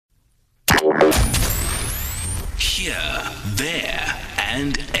Here, there,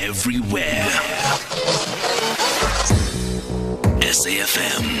 and everywhere.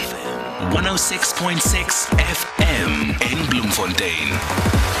 SAfm 106.6 FM in Bloemfontein.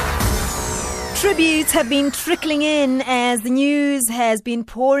 Tributes have been trickling in as the news has been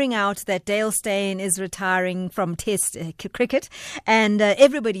pouring out that Dale Steyn is retiring from Test cricket, and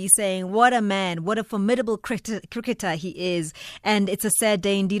everybody's saying what a man, what a formidable cricketer he is, and it's a sad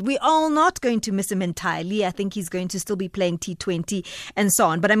day indeed. We're all not going to miss him entirely. I think he's going to still be playing T20 and so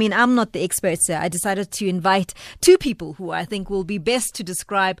on, but I mean, I'm not the expert, sir. I decided to invite two people who I think will be best to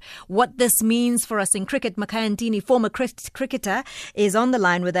describe what this means for us in cricket. Makhaya Ntini, former cricketer, is on the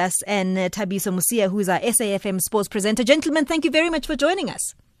line with us, and Thabiso Mosia, who is our SAfm Sports Presenter. Gentlemen, thank you very much for joining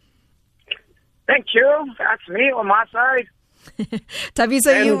us. Thank you. That's me on my side.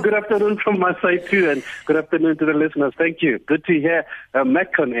 Thabiso, good afternoon from my side too, and good afternoon to the listeners. Thank you. Good to hear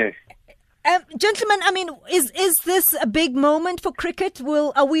Mac on air. Gentlemen, I mean, is this a big moment for cricket?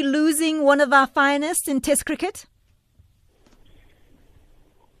 Are we losing one of our finest in Test cricket?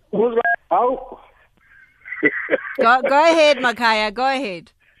 Who's right? Oh. Go ahead, Makhaya. Go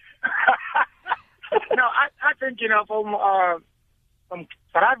ahead. No, I think, from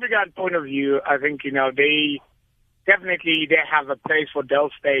South African point of view, I think, they have a place for Dale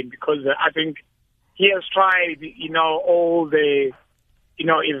Steyn, because I think he has tried, all the,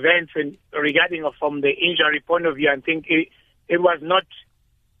 events and regarding from the injury point of view. I think it was not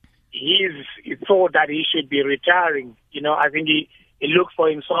his thought that he should be retiring. I think he looked for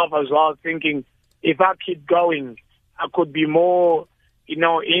himself as well, thinking, if I keep going, I could be more,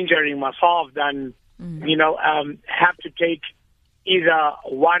 injuring myself than, have to take either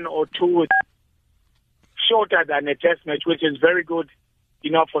one or two shorter than a test match, which is very good,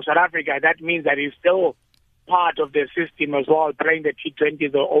 for South Africa. That means that he's still part of the system as well, playing the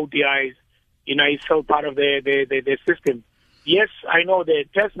T20s or ODIs. He's still part of the system. Yes, I know the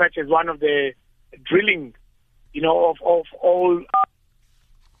test match is one of the drilling, of all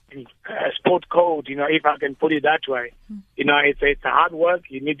sport code, if I can put it that way. It's a hard work.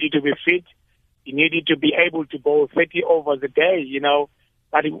 You need to be fit. You needed to be able to bowl 30 overs a day,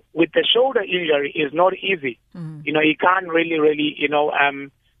 But with the shoulder injury, it's not easy. You can't really,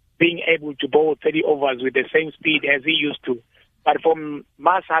 being able to bowl 30 overs with the same speed as he used to. But from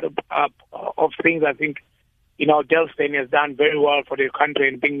my side of things, I think, Dale Steyn has done very well for the country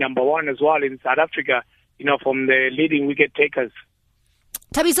and being number one as well in South Africa, from the leading wicket takers.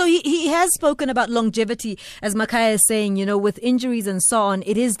 Thabiso, he has spoken about longevity, as Makhaya is saying, with injuries and so on,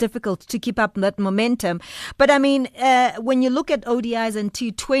 it is difficult to keep up that momentum. But I mean, when you look at ODIs and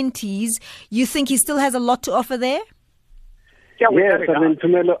T20s, you think he still has a lot to offer there? Yes, I mean,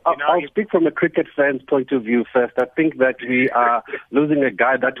 Tumelo, I'll speak from a cricket fan's point of view first. I think that we are losing a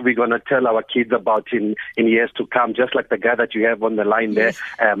guy that we're going to tell our kids about in years to come, just like the guy that you have on the line there,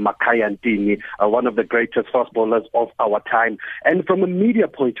 Makhaya Ntini, one of the greatest fast bowlers of our time. And from a media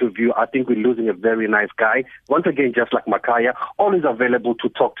point of view, I think we're losing a very nice guy. Once again, just like Makhaya, always available to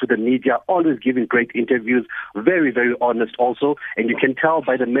talk to the media, always giving great interviews, very, very honest also. And you can tell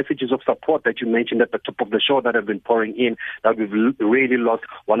by the messages of support that you mentioned at the top of the show that have been pouring in that we've really lost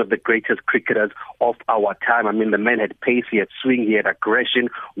one of the greatest cricketers of our time. I mean, the man had pace, he had swing, he had aggression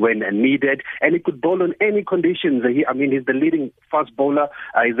when needed, and he could bowl on any conditions. He's the leading fast bowler,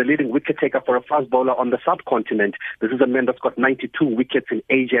 he's the leading wicket taker for a fast bowler on the subcontinent. This is a man that's got 92 wickets in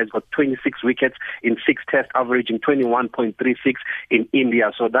Asia, has got 26 wickets in 6 tests, averaging 21.36 in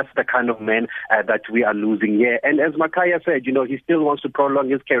India. So that's the kind of man that we are losing here. And as Makhaya said, he still wants to prolong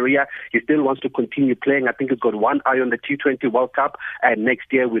his career. He still wants to continue playing. I think he's got one eye on the T20 World Cup, and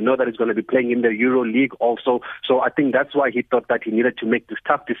next year we know that he's going to be playing in the Euro League also. So I think that's why he thought that he needed to make this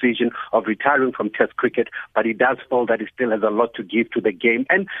tough decision of retiring from Test cricket, but he does feel that he still has a lot to give to the game.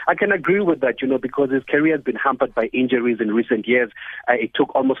 And I can agree with that, because his career has been hampered by injuries in recent years. It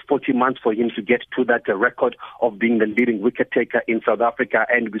took almost 40 months for him to get to that record of being the leading wicket taker in South Africa,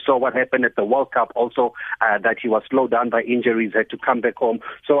 and we saw what happened at the World Cup also, that he was slowed down by injuries, had to come back home.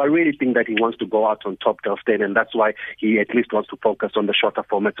 So I really think that he wants to go out on top, Dale Steyn, and that's why he at least wants to focus on the shorter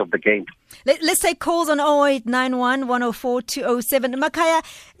formats of the game. Let's take calls on 0891 104 207. Makhaya,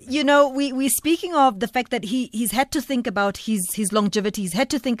 we're speaking of the fact that he's had to think about his longevity, he's had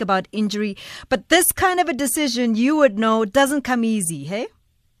to think about injury, but this kind of a decision, you would know, doesn't come easy, hey?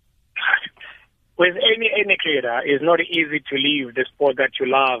 With any cricketer, it's not easy to leave the sport that you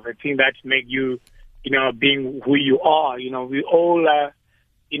love, a thing that make you, being who you are. We all,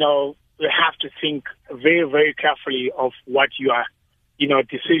 we have to think very, very carefully of what you are,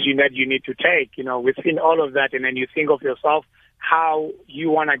 decision that you need to take, within all of that. And then you think of yourself how you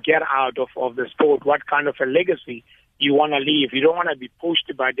want to get out of the sport, what kind of a legacy you want to leave. You don't want to be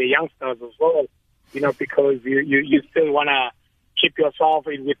pushed by the youngsters as well, because you still want to keep yourself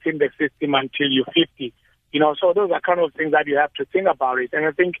within the system until you're 50. So those are kind of things that you have to think about it. And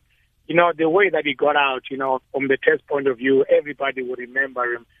I think, the way that he got out, from the test point of view, everybody will remember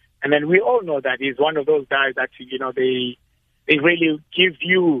him. And then we all know that he's one of those guys that, they really give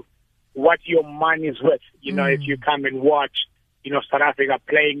you what your money's worth, if you come and watch, South Africa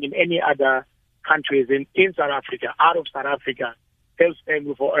playing in any other countries in South Africa, out of South Africa. Dale Steyn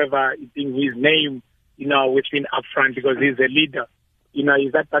will forever in his name, within up front because he's a leader.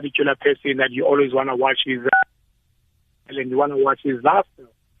 He's that particular person that you always want to watch his, and you want to watch his laughter,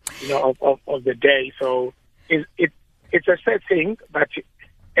 of the day. So it's a sad thing, but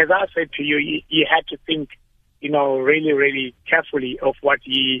as I said to you, he had to think, really, really carefully of what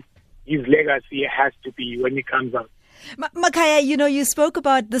his legacy has to be when he comes out. Makhaya, you spoke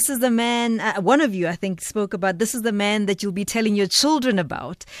about this is the man, one of you, I think, spoke about this is the man that you'll be telling your children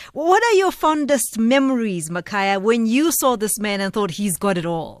about. What are your fondest memories, Makhaya, when you saw this man and thought he's got it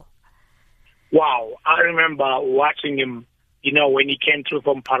all? Wow. I remember watching him, when he came through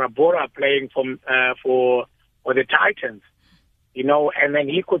from Parabora playing for the Titans, and then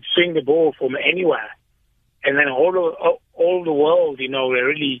he could swing the ball from anywhere. And then all the world,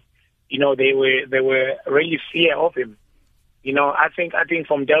 really, they were really fear of him. I think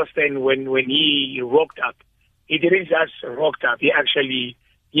from Dale Steyn when he rocked up, he didn't just rocked up. He has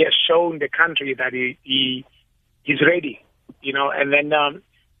shown the country that he's ready. And then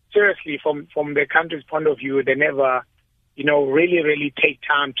seriously from the country's point of view, they never, really take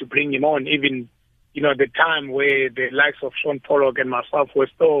time to bring him on. Even the time where the likes of Sean Pollock and myself were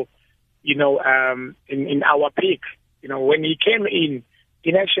still, in our peak. When he came in,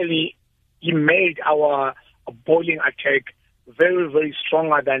 he made our bowling attack very, very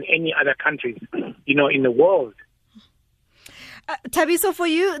stronger than any other country, in the world. Thabiso, for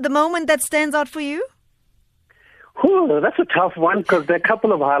you, the moment that stands out for you? That's a tough one because there are a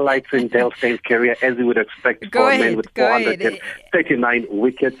couple of highlights in Dale Steyn's career, as you would expect for a man with 439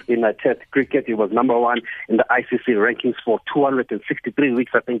 wickets in a Test cricket. He was number one in the ICC rankings for 263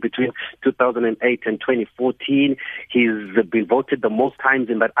 weeks, I think, between 2008 and 2014. He's been voted the most times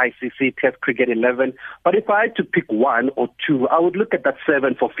in that ICC Test cricket 11. But if I had to pick one or two, I would look at that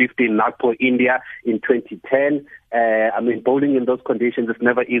 7 for 50 in Nagpur, India in 2010. Bowling in those conditions is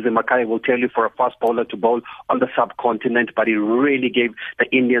never easy. Makhaya will tell you for a fast bowler to bowl on the subcontinent, but he really gave the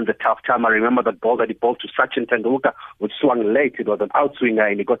Indians a tough time. I remember that ball that he bowled to Sachin Tendulkar, which swung late. It was an outswinger,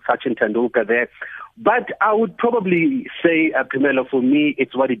 and he got Sachin Tendulkar there. But I would probably say, Pimelo, for me,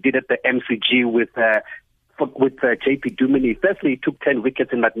 it's what he did at the MCG with JP Duminy. Firstly, he took 10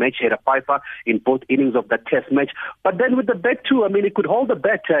 wickets in that match. He had a fifer in both innings of that Test match. But then with the bat too, he could hold the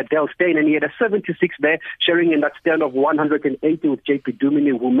bat, Dale Steyn, and he had a 76 there, sharing in that stand of 180 with JP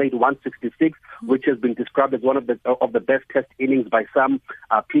Duminy, who made 166, which has been described as one of the best Test innings by some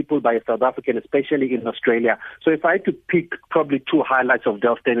people, by a South African, especially in Australia. So if I had to pick probably two highlights of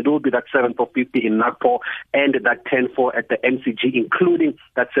Dale Steyn, it would be that 7 for 50 in Nagpur and that 10-4 at the MCG, including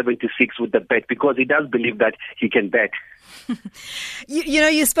that 76 with the bat, because he does believe that he can bat.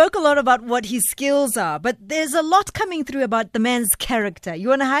 You spoke a lot about what his skills are, but there's a lot coming through about the man's character. You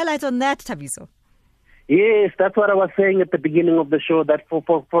want to highlight on that, Thabiso? Yes, that's what I was saying at the beginning of the show, that from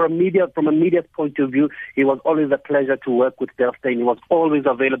a media's point of view, it was always a pleasure to work with Dale Steyn. He was always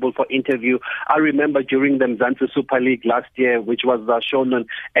available for interview. I remember during the Mzansi Super League last year, which was shown on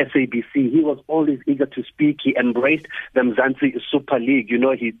SABC, he was always eager to speak. He embraced the Mzansi Super League.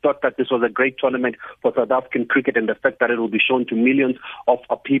 He thought that this was a great tournament for South African cricket, and the fact that it will be shown to millions of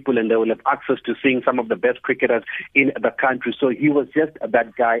people and they will have access to seeing some of the best cricketers in the country. So he was just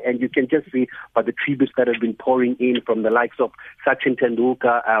that guy, and you can just see by the tributes that have been pouring in from the likes of Sachin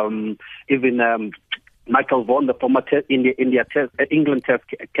Tendulkar, even Michael Vaughan, the former England Test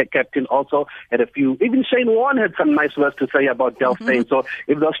captain, also had a few. Even Shane Warne had some nice words to say about Dale Steyn. So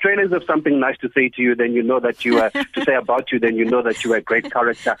if the Australians have something nice to say to you, then you know that you to say about you, then you know that you are a great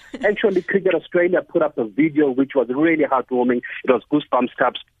character. Actually, Cricket Australia put up a video which was really heartwarming. It was goosebumps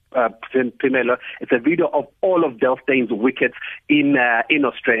taps. Pimelo. It's a video of all of Dale Steyn's wickets in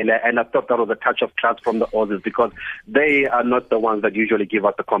Australia, and I thought that was a touch of class from the Aussies, because they are not the ones that usually give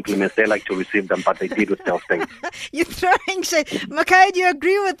us the compliments. They like to receive them, but they did with Dale Steyn. You're throwing shade. Makhaya, do you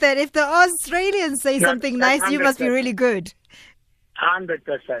agree with that? If the Australians say something nice, 100%. You must be really good.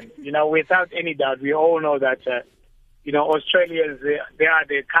 100%. Without any doubt, we all know that Australians, they are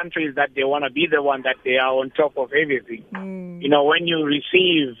the countries that they want to be the one that they are on top of everything. When you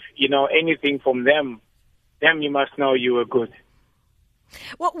receive, anything from them you must know you were good.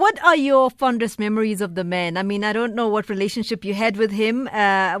 What are your fondest memories of the man? I mean, I don't know what relationship you had with him.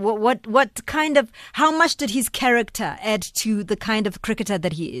 What kind of, how much did his character add to the kind of cricketer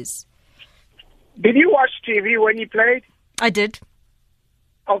that he is? Did you watch TV when he played? I did.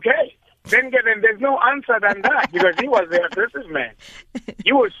 Okay. Then there's no answer than that, because he was the aggressive man.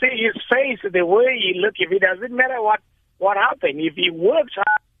 You will see his face, the way he looked. If it doesn't matter what happened, if he works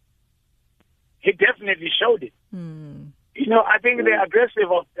hard, he definitely showed it. You know, I think the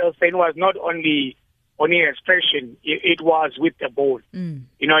aggressive of Dale Steyn was not only expression, it was with the ball.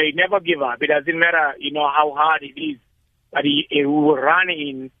 You know, he never give up. It doesn't matter, you know, how hard it is, but he will run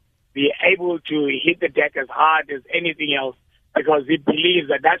in, be able to hit the deck as hard as anything else, because he believes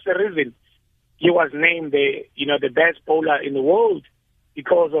that that's the reason he was named the best bowler in the world,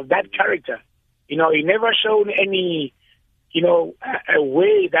 because of that character. You know, he never shown any, you know, a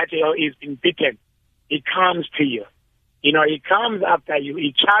way that he's been beaten. He comes to you. You know, he comes after you.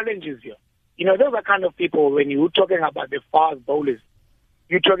 He challenges you. You know, those are kind of people, when you're talking about the fast bowlers,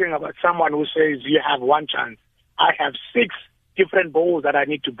 you're talking about someone who says you have one chance. I have 6 different balls that I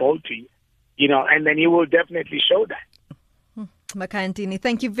need to bowl to you. You know, and then he will definitely show that. Makhaya Ntini,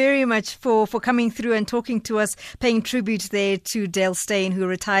 thank you very much for coming through and talking to us, paying tribute there to Dale Steyn, who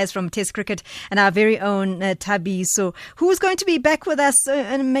retires from Test cricket, and our very own Thabiso, who's going to be back with us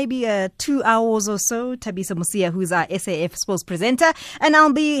in maybe 2 hours or so. Thabiso Mosia, who's our SAF Sports Presenter. And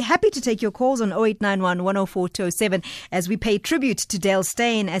I'll be happy to take your calls on 0891 104 207 as we pay tribute to Dale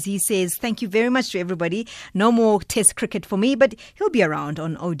Steyn, as he says, thank you very much to everybody. No more Test cricket for me, but he'll be around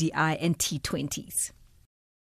on ODI and T20s.